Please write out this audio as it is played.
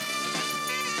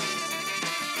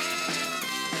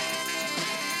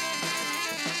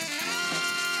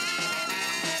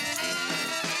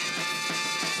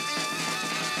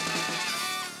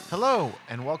Hello,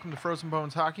 and welcome to Frozen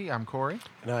Bones Hockey. I'm Corey,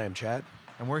 And I am Chad.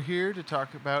 and we're here to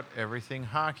talk about everything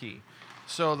hockey.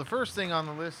 So, the first thing on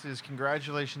the list is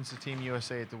congratulations to Team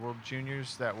USA at the World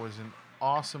Juniors. That was an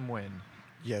awesome win.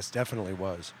 Yes, definitely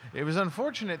was. It was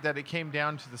unfortunate that it came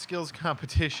down to the skills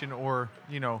competition or,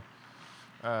 the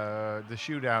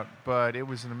shootout, but it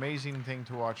was an amazing thing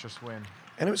to watch us win.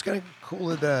 And it was kind of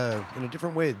cool in a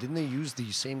different way. Didn't they use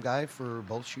the same guy for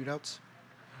both shootouts?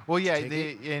 Well, yeah,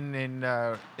 take in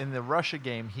the Russia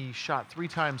game, he shot 3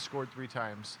 times, scored 3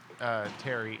 times,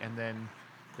 Terry, and then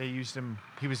they used him.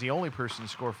 He was the only person to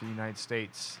score for the United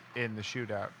States in the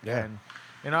shootout. Yeah.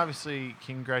 And obviously,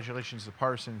 congratulations to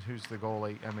Parsons, who's the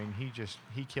goalie. I mean,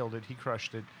 he killed it. He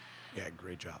crushed it. Yeah,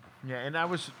 great job. Yeah, and I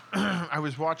was I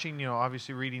was watching,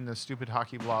 obviously reading the stupid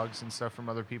hockey blogs and stuff from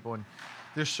other people, and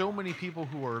there's so many people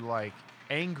who are like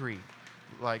angry,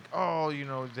 like, oh,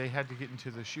 they had to get into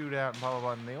the shootout and blah blah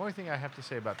blah. And the only thing I have to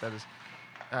say about that is,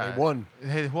 They won.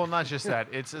 well, not just that.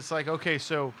 It's like, okay,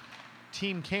 so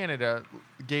Team Canada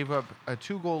gave up a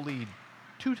 2-goal lead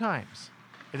 2 times.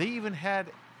 They even had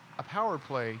a power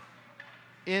play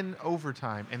in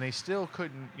overtime, and they still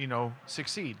couldn't,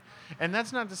 succeed. And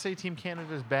that's not to say Team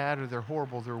Canada is bad or they're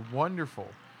horrible. They're wonderful.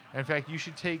 In fact, you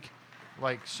should take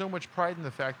so much pride in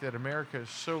the fact that America is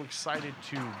so excited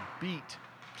to beat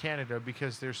Canada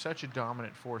because they're such a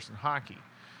dominant force in hockey.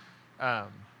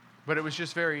 But it was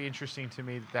just very interesting to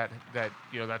me that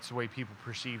that's the way people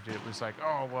perceived it. It was like,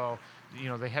 oh well,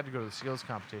 they had to go to the skills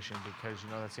competition because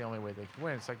that's the only way they could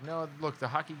win. It's like, no, look, the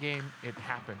hockey game, it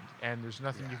happened, and there's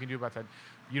nothing you can do about that.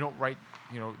 You don't write,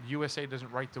 USA doesn't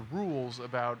write the rules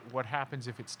about what happens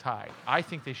if it's tied. I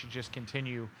think they should just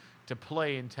continue to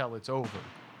play until it's over.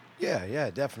 Yeah,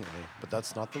 definitely. But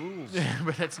that's not the rules.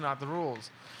 But that's not the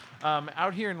rules.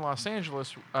 Out here in Los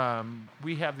Angeles,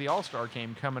 we have the All-Star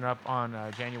game coming up on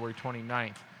January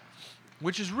 29th,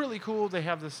 which is really cool. They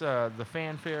have this the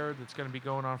fanfare that's going to be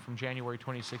going on from January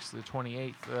 26th to the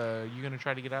 28th. You going to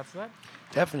try to get out to that?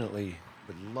 Definitely.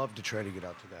 Would love to try to get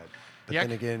out to that. But Yeah,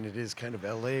 then again, it is kind of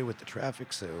LA with the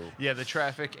traffic, so Yeah, the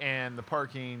traffic and the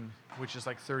parking, which is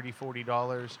like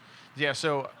 $30-$40. Yeah,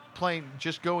 so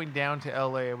just going down to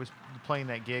LA, I was playing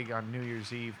that gig on New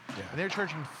Year's Eve, Yeah. and they're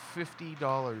charging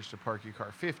 $50 to park your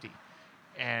car, 50.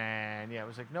 And yeah, I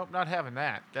was like, nope, not having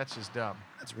that. That's just dumb.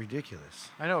 that's ridiculous.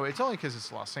 I know, it's only because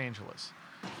it's Los Angeles.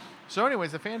 So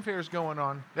anyways, the fanfare is going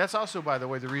on. That's also, by the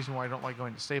way, the reason why I don't like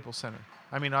going to Staples Center.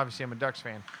 I mean, obviously I'm a Ducks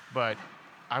fan, but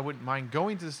I wouldn't mind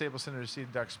going to the Staples Center to see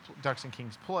the Ducks and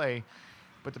Kings play,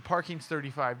 but the parking's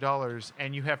 $35,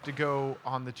 and you have to go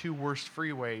on the 2 worst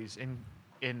freeways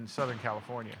in Southern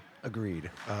California.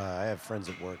 Agreed. I have friends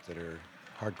at work that are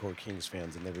hardcore Kings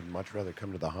fans, and they would much rather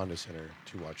come to the Honda Center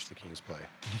to watch the Kings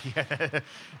play.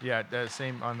 Yeah,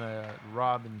 same on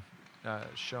Rob and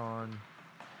Sean,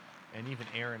 and even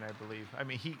Aaron, I believe. I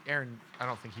mean, Aaron, I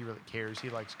don't think he really cares. He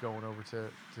likes going over to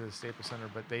the Staples Center,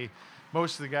 but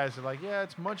most of the guys are like, yeah,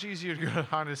 it's much easier to go to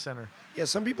Honda Center. Yeah,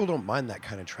 some people don't mind that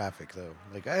kind of traffic, though.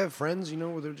 Like, I have friends,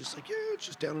 where they're just like, yeah, it's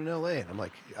just down in L.A. And I'm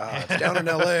like, it's down in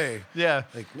L.A. Yeah.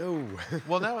 Like, no.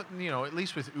 Well, now, at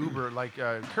least with Uber, like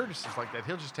Curtis is like that.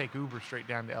 He'll just take Uber straight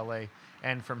down to L.A.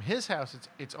 And from his house,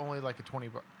 it's only like a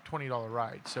 $20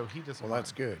 ride. So he doesn't Well,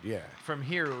 that's mind. good, yeah. From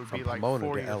here, it would From be like Pomona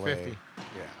 40 to or LA. 50.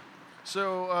 Yeah.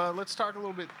 So let's talk a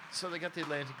little bit. So they got the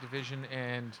Atlantic Division,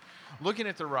 and looking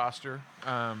at the roster,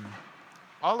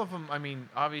 all of them, I mean,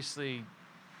 obviously,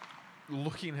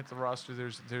 looking at the roster,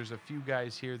 there's a few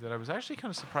guys here that I was actually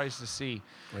kind of surprised to see.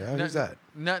 Yeah, who's that?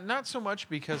 Not so much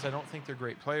because I don't think they're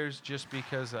great players, just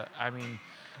because,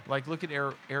 like, look at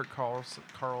Eric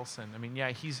Carlson. I mean, yeah,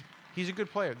 he's a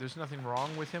good player. There's nothing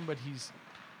wrong with him, but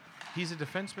he's a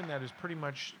defenseman that is pretty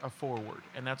much a forward,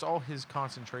 and that's all his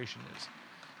concentration is.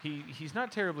 He's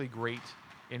not terribly great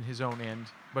in his own end,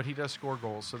 but he does score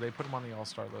goals, so they put him on the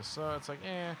All-Star list. So it's like,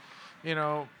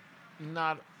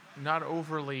 not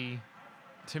overly.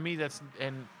 To me,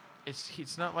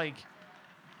 it's not like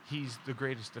he's the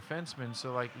greatest defenseman.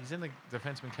 So like he's in the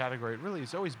defenseman category.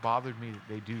 It's always bothered me that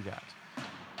they do that.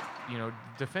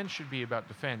 Defense should be about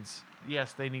defense.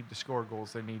 Yes, they need to score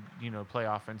goals. They need, play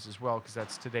offense as well because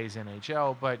that's today's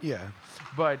NHL. But Yeah.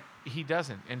 but he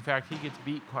doesn't. In fact, he gets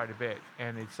beat quite a bit,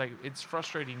 and it's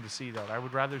frustrating to see that. I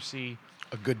would rather see,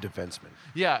 A good defenseman.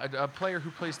 a player who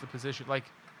plays the position. Like,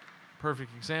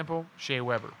 perfect example, Shea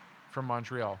Weber from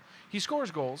Montreal. He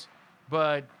scores goals,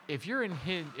 but if you're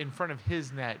in front of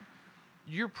his net,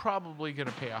 you're probably going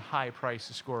to pay a high price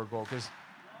to score a goal because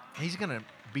he's going to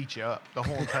beat you up the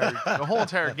whole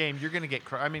entire game. You're going to get.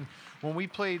 I mean, when we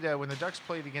played, when the Ducks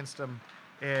played against them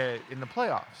in the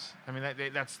playoffs, I mean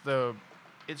that's the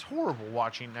it's horrible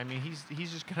watching. I mean,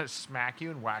 he's just gonna smack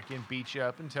you and whack you and beat you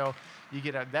up until you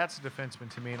get out. That's a defenseman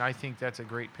to me, and I think that's a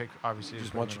great pick. Obviously,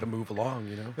 Just to want put you to him move along,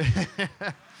 you know.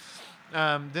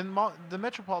 in. Then the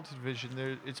Metropolitan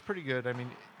Division, it's pretty good. I mean,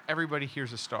 everybody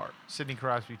here's a star: Sidney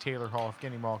Crosby, Taylor Hall,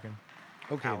 Evgeny Malkin,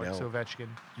 Okay, Alex now Ovechkin.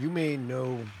 you may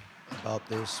know about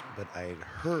this, but I had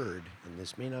heard, and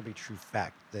this may not be true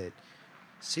fact, that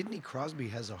Sidney Crosby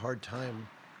has a hard time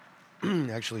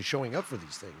actually showing up for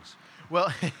these things.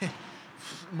 Well,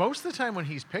 most of the time when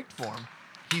he's picked for him,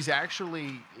 he's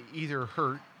actually either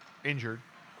hurt, injured,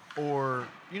 or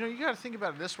you got to think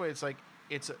about it this way. It's like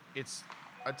it's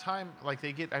a time like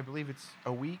they get. I believe it's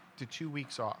a week to 2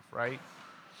 weeks off, right?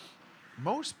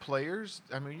 Most players,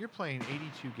 I mean, you're playing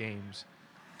 82 games,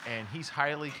 and he's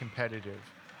highly competitive.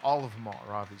 All of them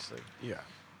are, obviously. Yeah.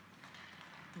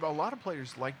 But a lot of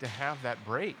players like to have that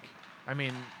break. I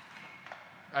mean,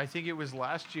 I think it was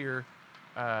last year.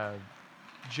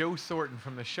 Joe Thornton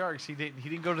from the Sharks, he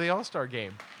didn't go to the All-Star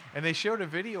game, and they showed a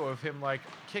video of him like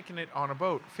kicking it on a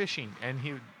boat fishing, and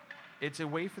it's a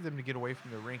way for them to get away from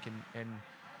the rink and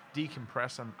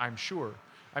decompress. I'm sure.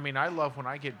 I mean, I love when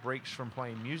I get breaks from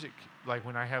playing music, like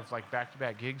when I have like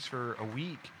back-to-back gigs for a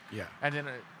week. Yeah. And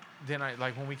then I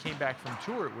like when we came back from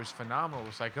tour, it was phenomenal. It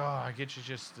was like, oh, I get you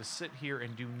just to sit here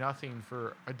and do nothing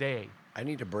for a day. I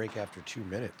need a break after 2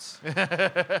 minutes.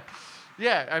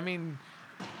 Yeah, I mean,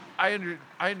 I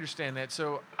understand that.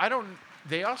 So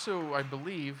they also, I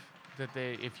believe that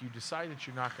if you decide that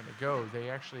you're not going to go, they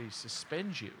actually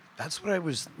suspend you. That's what I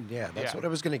was. Yeah, that's Yeah. what I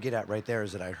was going to get at right there.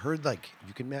 Is that I heard like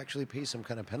you can actually pay some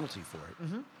kind of penalty for it.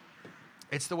 Mm-hmm.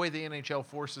 It's the way the NHL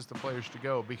forces the players to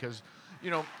go because,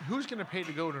 who's going to pay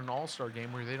to go to an All-Star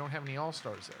game where they don't have any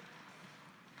All-Stars there?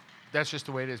 That's just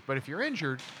the way it is. But if you're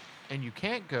injured and you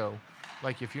can't go,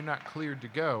 like if you're not cleared to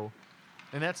go,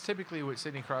 and that's typically what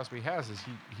Sidney Crosby has is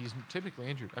he's typically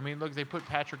injured. I mean, look, they put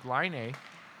Patrick Laine,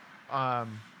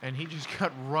 and he just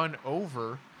got run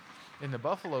over in the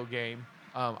Buffalo game.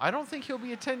 I don't think he'll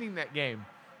be attending that game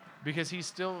because he's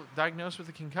still diagnosed with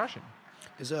a concussion.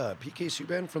 Is PK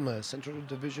Subban from the Central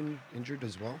Division injured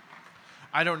as well?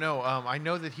 I don't know. I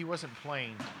know that he wasn't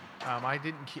playing. I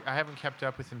haven't kept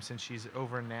up with him since he's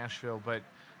over in Nashville. But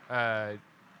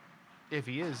if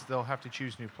he is, they'll have to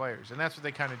choose new players, and that's what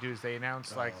they kind of do. Is they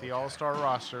announce the All-Star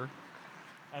roster,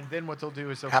 and then what they'll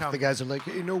do is they'll Half the guys are like,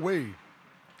 "Hey, no way."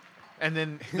 And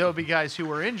then there'll be guys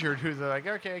who are injured who they're like,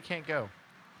 "Okay, I can't go."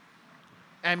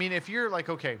 I mean, if you're like,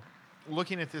 okay,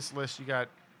 looking at this list, you got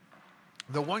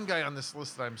the one guy on this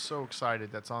list that I'm so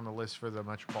excited that's on the list for the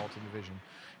Metropolitan Division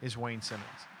is Wayne Simmons.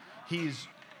 He's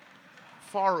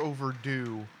far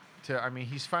overdue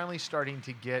he's finally starting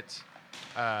to get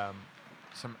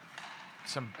some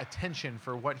attention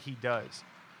for what he does.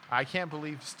 I can't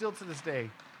believe, still to this day,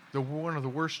 one of the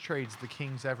worst trades the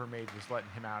Kings ever made was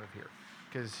letting him out of here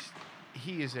because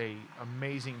he is a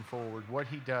amazing forward. What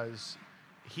he does,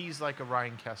 he's like a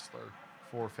Ryan Kessler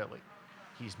for Philly.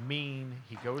 He's mean.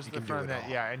 He goes to the front of that.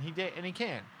 Yeah, and he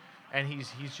can. And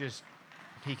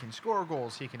he can score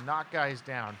goals. He can knock guys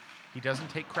down. He doesn't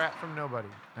take crap from nobody.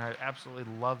 And I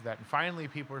absolutely love that. And finally,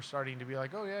 people are starting to be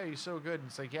like, oh, yeah, he's so good. And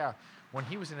it's like, yeah, when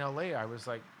he was in L.A., I was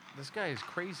like, this guy is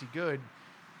crazy good,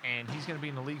 and he's going to be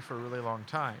in the league for a really long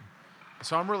time.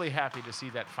 So I'm really happy to see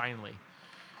that finally.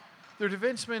 Their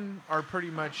defensemen are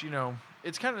pretty much,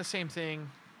 it's kind of the same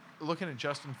thing. Looking at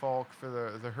Justin Falk for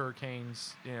the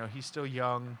Hurricanes, he's still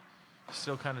young,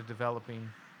 still kind of developing.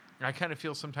 And I kind of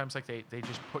feel sometimes like they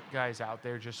just put guys out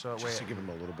there just so Just to give him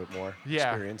a little bit more Yeah.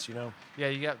 experience, Yeah,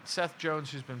 you got Seth Jones,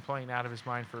 who's been playing out of his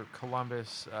mind for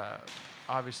Columbus.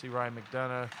 Obviously, Ryan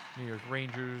McDonough, New York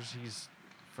Rangers, he's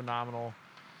phenomenal.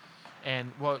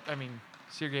 And,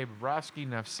 Sergei Bobrovsky,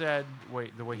 enough said,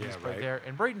 the way he's played there.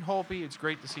 And Braden Holtby, it's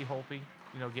great to see Holtby,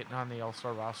 getting on the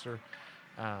All-Star roster.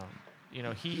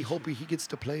 he gets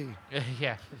to play.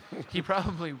 Yeah, he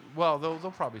probably. Well, they'll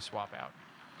probably swap out.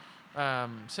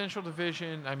 Central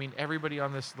Division. I mean, everybody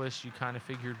on this list you kind of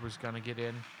figured was going to get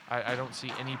in. I don't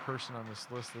see any person on this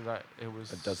list that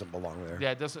doesn't belong there.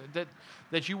 Yeah, it doesn't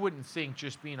that you wouldn't think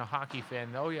just being a hockey fan.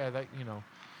 Oh yeah, that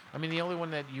I mean, the only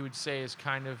one that you would say is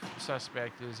kind of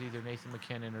suspect is either Nathan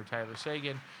McKinnon or Tyler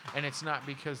Seguin, and it's not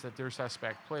because that they're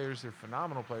suspect players; they're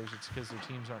phenomenal players. It's because their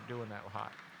teams aren't doing that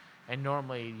hot. And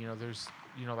normally, there's,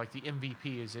 like the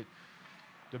MVP, is it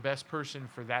the best person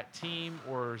for that team,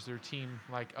 or is their team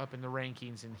like up in the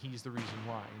rankings and he's the reason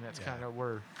why? And that's kind of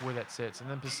where that sits. And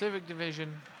then Pacific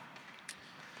Division,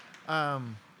 I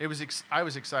was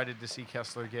excited to see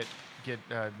Kessler get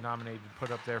nominated,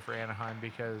 put up there for Anaheim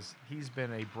because he's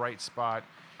been a bright spot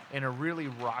in a really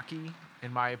rocky,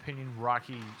 in my opinion,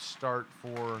 rocky start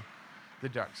for the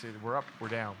Ducks. We're up, we're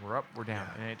down, we're up, we're down,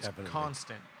 Yeah, and it's definitely.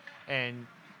 constant. And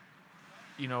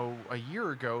a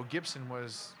year ago, Gibson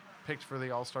was picked for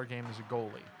the All-Star game as a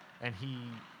goalie, and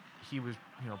he was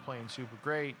playing super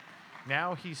great.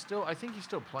 Now I think he's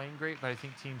still playing great, but I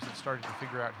think teams have started to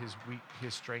figure out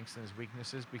his strengths and his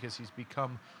weaknesses because he's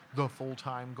become the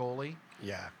full-time goalie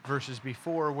Yeah. versus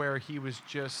before where he was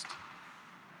just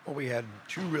Well, we had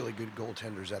two really good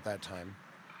goaltenders at that time,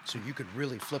 so you could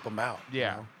really flip them out.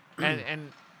 yeah.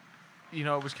 And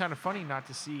it was kind of funny not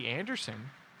to see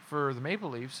Anderson for the Maple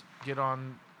Leafs get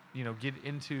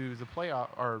into the playoff,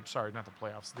 or sorry, not the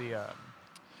playoffs,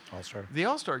 All-Star. the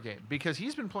All-Star game, because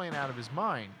he's been playing out of his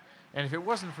mind. And if it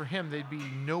wasn't for him, they'd be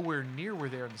nowhere near where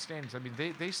they are in the standings. I mean,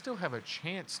 they still have a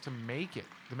chance to make it.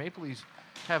 The Maple Leafs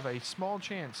have a small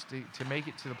chance to make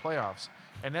it to the playoffs.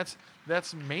 And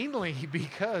that's mainly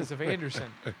because of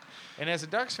Anderson. And as a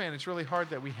Ducks fan, it's really hard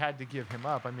that we had to give him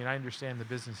up. I mean, I understand the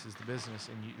business is the business,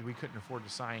 and we couldn't afford to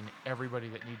sign everybody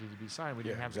that needed to be signed. We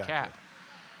didn't have the cap.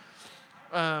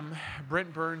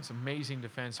 Brent Burns, amazing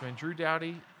defenseman. Drew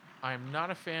Doughty, I'm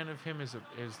not a fan of him as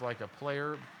like a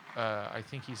player. I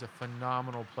think he's a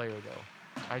phenomenal player,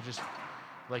 though. I just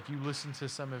you listen to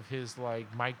some of his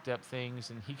mic'd up things,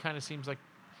 and he kind of seems like,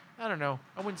 I don't know.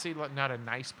 I wouldn't say not a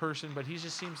nice person, but he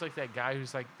just seems like that guy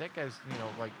who's that guy's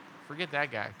forget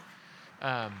that guy.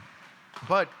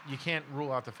 But you can't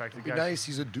rule out the fact that Be nice.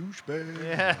 He's a douchebag.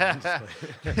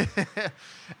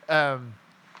 Yeah.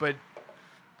 But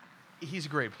he's a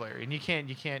great player, and you can't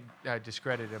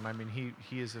discredit him. I mean,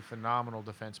 he is a phenomenal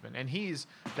defenseman, and he's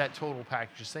that total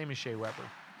package, the same as Shea Weber.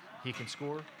 He can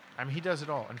score. I mean, he does it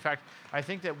all. In fact, I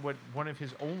think that one of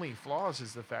his only flaws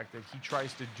is the fact that he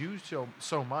tries to do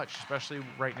so much, especially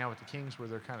right now with the Kings, where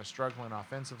they're kind of struggling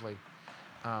offensively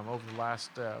over the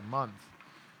last month.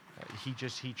 He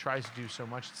tries to do so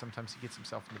much that sometimes he gets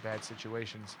himself into bad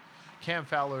situations. Cam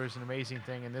Fowler is an amazing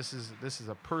thing, and this is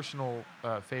a personal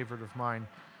favorite of mine.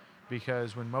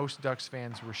 Because when most Ducks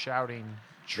fans were shouting,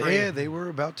 they were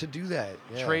about to do that.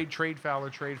 Yeah. Trade Fowler.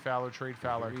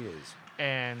 There he is.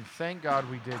 And thank God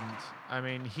we didn't. I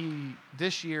mean,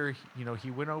 this year, he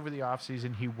went over the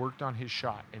offseason, he worked on his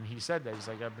shot, and he said that. He's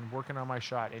like, I've been working on my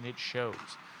shot, and it shows.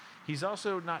 He's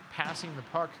also not passing the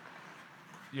puck,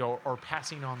 or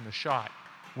passing on the shot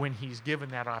when he's given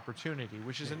that opportunity,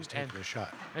 which is He's taking a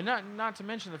shot. And not to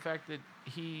mention the fact that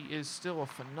he is still a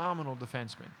phenomenal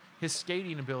defenseman. His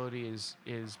skating ability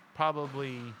is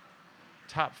probably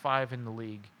top 5 in the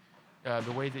league.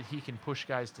 The way that he can push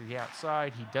guys to the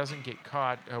outside, he doesn't get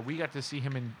caught. We got to see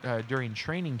him during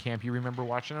training camp. You remember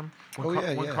watching him?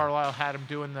 When Carlisle had him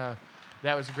doing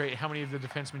that was great. How many of the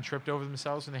defensemen tripped over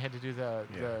themselves when they had to do the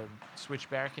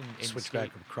switchback and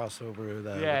switchback crossover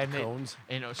the cones?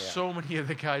 So many of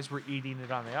the guys were eating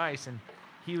it on the ice, and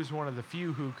he was one of the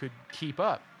few who could keep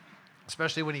up,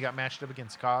 especially when he got matched up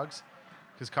against Cogs,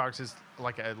 because Cogs is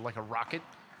like a rocket.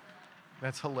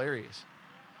 That's hilarious.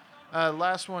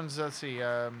 Last ones, let's see.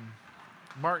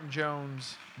 Martin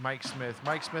Jones, Mike Smith.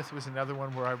 Mike Smith was another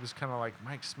one where I was kind of like,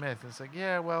 Mike Smith. It's like,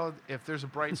 yeah, well, if there's a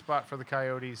bright spot for the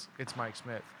Coyotes, it's Mike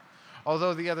Smith.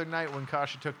 Although the other night when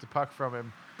Kasha took the puck from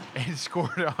him and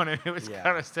scored on it, it was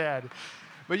kind of sad.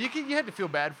 But you had to feel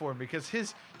bad for him because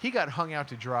he got hung out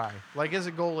to dry. Like, as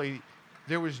a goalie,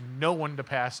 there was no one to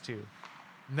pass to.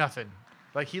 Nothing.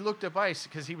 Like, he looked up ice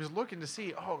because he was looking to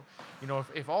see,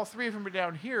 if all three of them are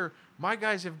down here, my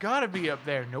guys have got to be up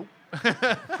there. Nope.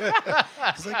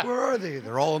 He's like, where are they?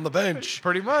 They're all on the bench.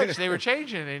 Pretty much. They were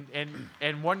changing,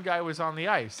 and one guy was on the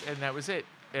ice, and that was it.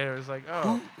 And it was like,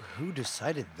 oh. Who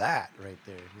decided that right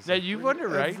there? He's that you wonder,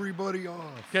 right? Everybody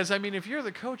off. Because, I mean, if you're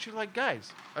the coach, you're like,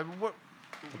 guys, what?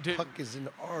 The puck is in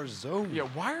our zone. Yeah,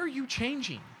 why are you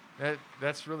changing?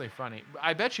 That's really funny.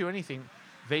 I bet you anything,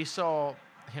 they saw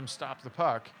him stop the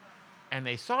puck, and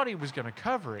they thought he was going to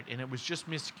cover it, and it was just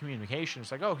miscommunication.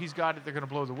 It's like, oh, he's got it. They're going to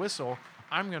blow the whistle.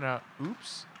 I'm going to,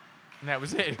 oops. And that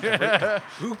was it.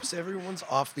 Oops, everyone's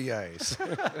off the ice.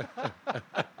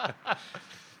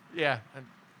 Yeah,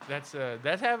 that's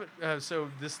that happened. So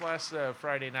this last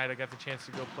Friday night, I got the chance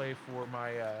to go play for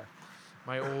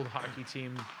my old hockey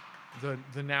team,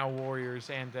 the now Warriors,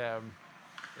 and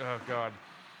oh God.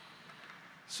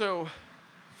 So,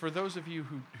 for those of you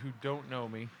who don't know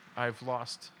me, I've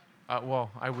lost. I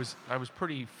was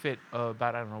pretty fit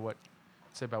about, I don't know what,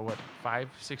 say about what,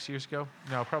 5-6 years ago?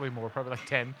 No, probably more, probably like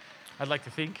 10. I'd like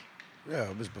to think. Yeah,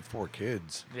 it was before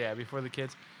kids. Yeah, before the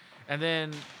kids. And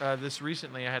then this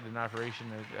recently, I had an operation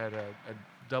at a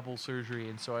double surgery,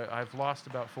 and so I've lost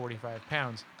about 45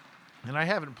 pounds. And I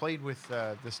haven't played with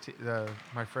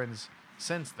my friends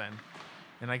since then.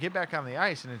 And I get back on the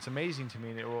ice, and it's amazing to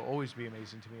me, and it will always be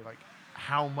amazing to me. Like,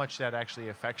 how much that actually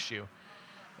affects you.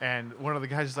 And one of the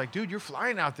guys is like, dude, you're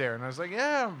flying out there. And I was like,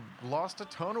 yeah, lost a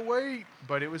ton of weight,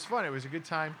 but it was fun. It was a good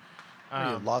time.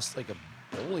 You lost like a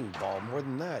bowling ball, more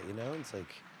than that, you know? It's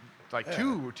Like yeah,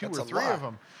 two or that's a three lot. of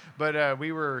them. But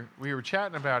we were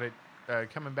chatting about it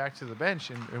coming back to the bench,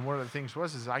 and one of the things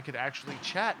was I could actually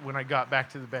chat when I got back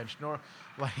to the bench. Nor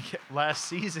like last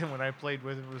season when I played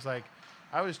with him, it was like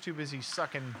I was too busy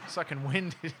sucking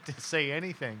wind to say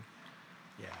anything.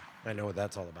 Yeah, I know what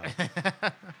that's all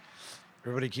about.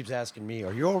 Everybody keeps asking me,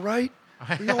 "Are you all right?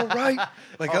 Are you all right?"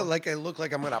 Like, I look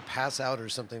like I'm gonna pass out or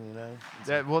something, you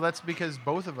know? That's because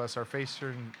both of us, our face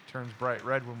turns bright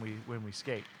red when we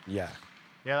skate. Yeah.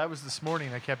 Yeah, that was this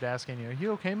morning. I kept asking you, "Are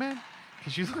you okay, man?"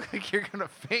 Because you look like you're gonna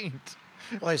faint.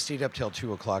 Well, I stayed up till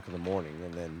 2:00 in the morning,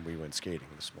 and then we went skating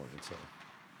this morning. So,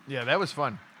 Yeah, that was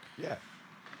fun. yeah,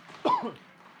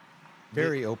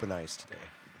 very open ice today.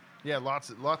 Yeah, lots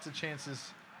of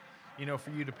chances, for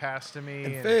you to pass to me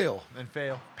And fail. and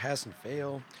fail. Pass and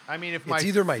fail. I mean, if It's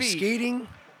either my skating,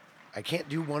 I can't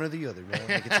do one or the other, man.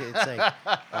 Like it's like,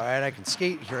 all right, I can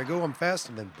skate. Here I go. I'm fast,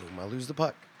 and then boom, I lose the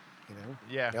puck. You know.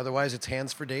 Yeah. Otherwise, it's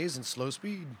hands for days and slow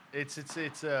speed. It's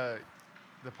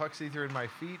the puck's either in my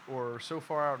feet or so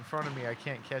far out in front of me I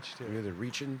can't catch to You're it. either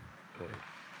reaching or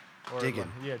Or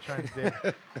digging. Yeah, trying to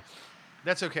dig.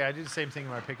 That's okay. I do the same thing in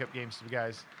my pickup games to the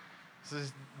guys. So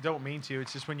don't mean to.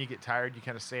 It's just when you get tired, you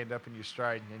kind of stand up in your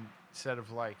stride, and instead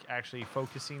of like actually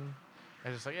focusing,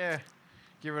 I just like,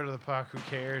 get rid of the puck. Who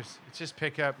cares? It's just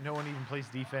pickup. No one even plays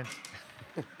defense.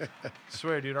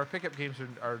 Swear, dude, our pickup games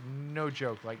are no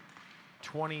joke. Like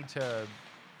 20 to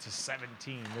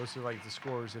 17. Those are like the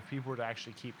scores if people were to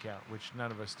actually keep count, which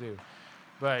none of us do.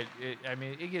 But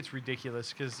it gets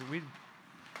ridiculous because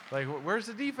where's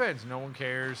the defense? No one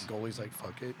cares. Goalie's like,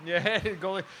 fuck it. Yeah,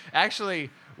 goalie. Actually,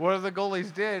 one of the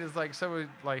goalies did is like someone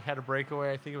like had a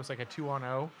breakaway. I think it was like a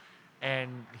 2-on-0, and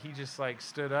he just like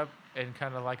stood up and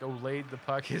kind of like olayed the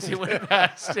puck as he went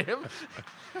past him.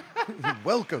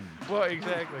 Welcome. Well,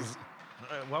 exactly.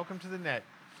 Welcome to the net.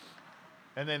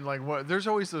 And then there's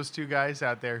always those two guys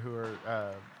out there who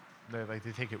are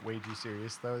they take it way too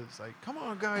serious though. It's like, come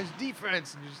on guys,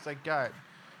 defense, and you're just like, God,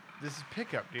 this is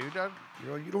pickup, dude.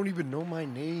 You don't even know my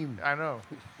name. I know.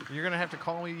 You're gonna have to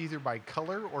call me either by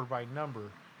color or by number,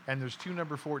 and there's two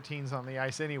number 14s on the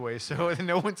ice anyway, so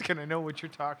no one's gonna know what you're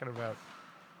talking about.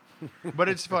 But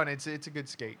it's fun. It's a good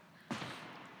skate.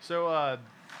 So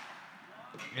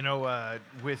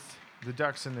with the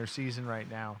Ducks in their season right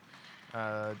now,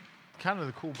 kind of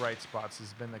the cool bright spots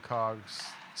has been the Cogs,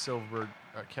 Silver,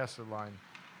 Kessler line.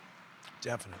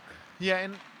 Definitely. Yeah,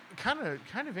 and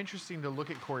kind of interesting to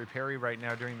look at Corey Perry right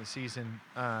now during the season.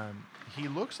 He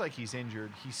looks like he's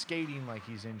injured. He's skating like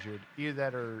he's injured. Either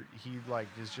that or he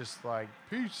is just like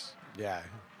peace. Yeah.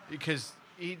 Because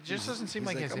he just doesn't seem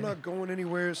like he's I'm not going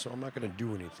anywhere, so I'm not going to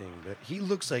do anything. But he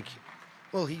looks like,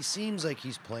 he seems like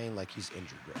he's playing like he's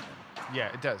injured right now.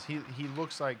 Yeah, it does. He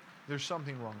looks like there's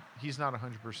something wrong. He's not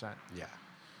 100%. Yeah.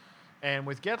 And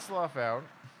with Getzlaf out,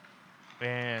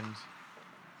 and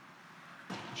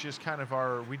just kind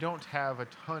of we don't have a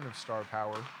ton of star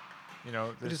power.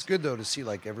 But it's good though to see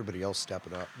like everybody else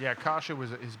stepping up. Yeah, Kasha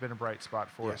has been a bright spot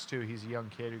for us too. Yeah. He's a young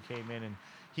kid who came in and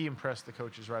he impressed the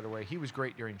coaches right away. He was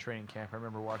great during training camp. I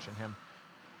remember watching him.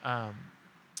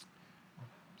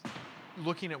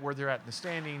 Looking at where they're at in the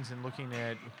standings and looking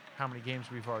at how many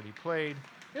games we've already played,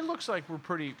 it looks like we're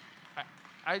pretty.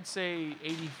 I'd say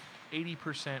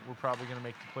 80% we're probably going to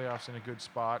make the playoffs in a good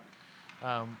spot.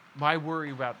 My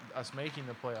worry about us making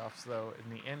the playoffs, though,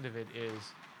 in the end of it is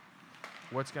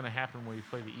what's going to happen when we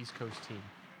play the East Coast team.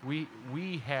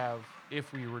 We have,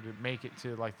 if we were to make it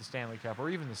to like the Stanley Cup or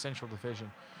even the Central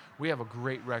Division, we have a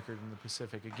great record in the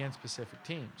Pacific against Pacific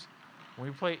teams. When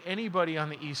we play anybody on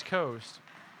the East Coast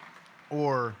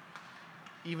or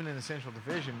even in the Central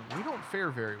Division, we don't fare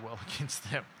very well against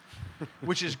them,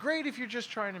 which is great if you're just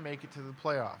trying to make it to the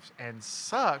playoffs and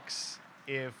sucks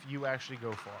if you actually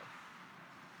go far.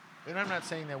 And I'm not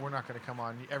saying that we're not going to come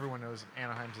on. Everyone knows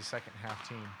Anaheim's a second half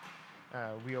team.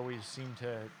 We always seem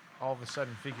to all of a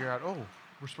sudden figure out,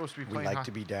 we're supposed to be playing. We like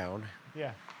to be down.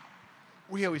 Yeah.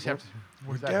 We always have to.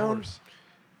 We're that down. Horse.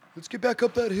 Let's get back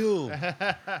up that hill.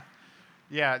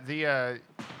 Yeah.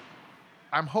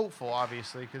 I'm hopeful,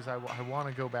 obviously, because I want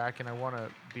to go back and I want to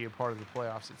be a part of the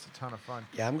playoffs. It's a ton of fun.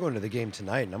 Yeah, I'm going to the game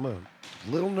tonight, and I'm a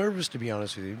little nervous, to be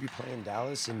honest with you. We'd be playing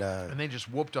Dallas, and they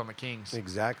just whooped on the Kings.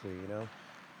 Exactly,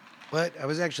 But I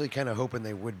was actually kind of hoping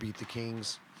they would beat the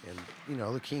Kings, and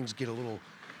the Kings get a little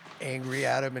angry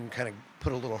at them and kind of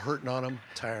put a little hurting on them,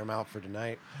 tire them out for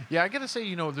tonight. Yeah, I got to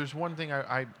say, there's one thing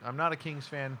I'm not a Kings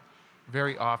fan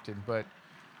very often, but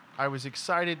I was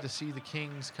excited to see the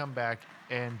Kings come back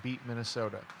and beat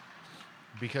Minnesota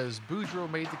because Boudreaux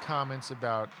made the comments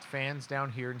about fans down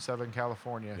here in Southern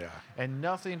California. Yeah. And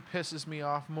nothing pisses me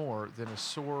off more than a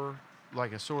sore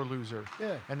loser.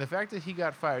 Yeah. And the fact that he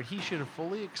got fired, he should have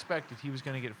fully expected he was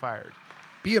going to get fired.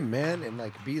 Be a man and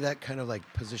like be that kind of like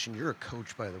position. You're a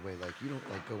coach, by the way. Like you don't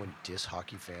like go and diss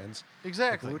hockey fans.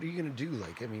 Exactly. Like, what are you gonna do?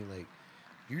 Like I mean, like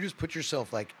you just put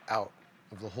yourself like out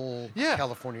of the whole Yeah.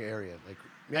 California area. Like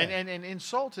yeah. And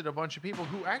insulted a bunch of people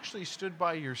who actually stood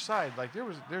by your side. Like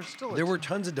there's still there were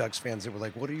tons of Ducks fans that were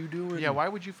like, "What are you doing?" Yeah, why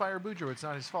would you fire Boudreaux? It's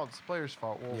not his fault. It's the player's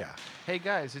fault. Well, Yeah. Hey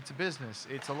guys, it's a business.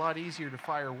 It's a lot easier to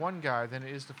fire one guy than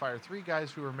it is to fire 3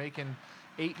 guys who are making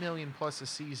 $8 million plus a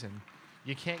season.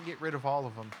 You can't get rid of all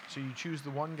of them, so you choose the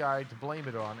one guy to blame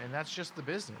it on, and that's just the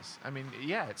business. I mean,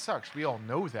 yeah, it sucks. We all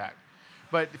know that.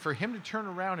 But for him to turn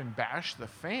around and bash the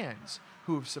fans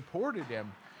who have supported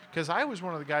him, because I was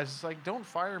one of the guys that's like, don't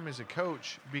fire him as a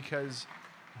coach because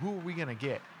who are we going to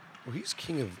get? Well, he's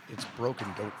king of it's broken,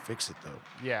 don't fix it though.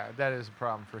 Yeah, that is a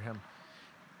problem for him.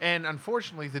 And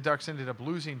unfortunately, the Ducks ended up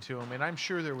losing to him, and I'm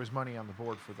sure there was money on the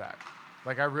board for that.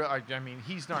 Like I mean,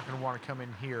 he's not going to want to come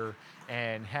in here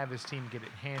and have his team get it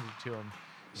handed to him.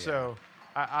 Yeah. So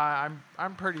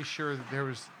I'm pretty sure that there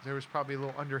was probably a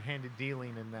little underhanded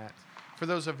dealing in that. For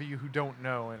those of you who don't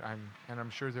know, and I'm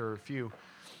sure there are a few,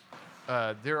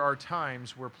 there are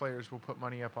times where players will put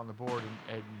money up on the board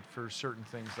and for certain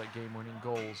things like game-winning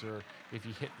goals or if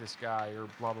you hit this guy or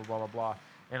blah blah blah blah blah.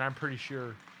 And I'm pretty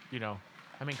sure,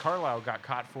 I mean, Carlisle got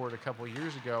caught for it a couple of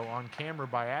years ago on camera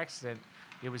by accident.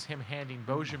 It was him handing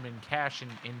Bozeman cash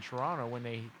in Toronto when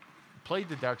they played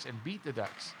the Ducks and beat the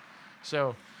Ducks.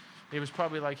 So it was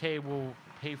probably like, hey, we'll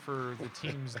pay for the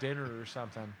team's dinner or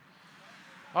something.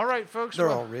 All right, folks. They're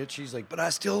all rich. He's like, but I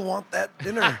still want that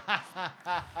dinner.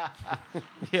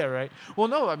 Yeah, right. Well,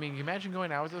 no, I mean, imagine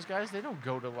going out with those guys. They don't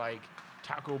go to like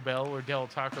Taco Bell or Del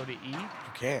Taco to eat.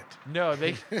 You can't. No,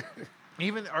 they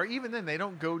even then they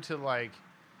don't go to like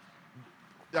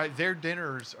their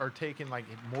dinners are taken like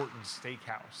at Morton's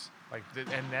Steakhouse, like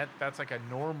and that's like a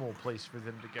normal place for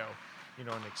them to go.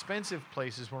 An expensive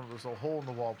place is one of those little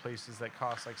hole-in-the-wall places that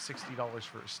costs like $60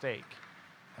 for a steak.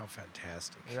 How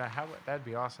fantastic. Yeah, that'd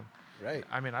be awesome. Right.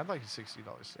 I mean, I'd like a $60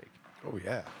 steak. Oh,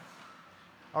 yeah.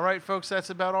 All right, folks, that's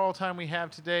about all time we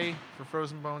have today for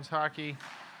Frozen Bones Hockey.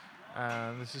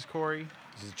 This is Corey.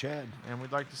 This is Chad. And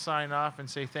we'd like to sign off and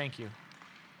say thank you.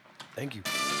 Thank you.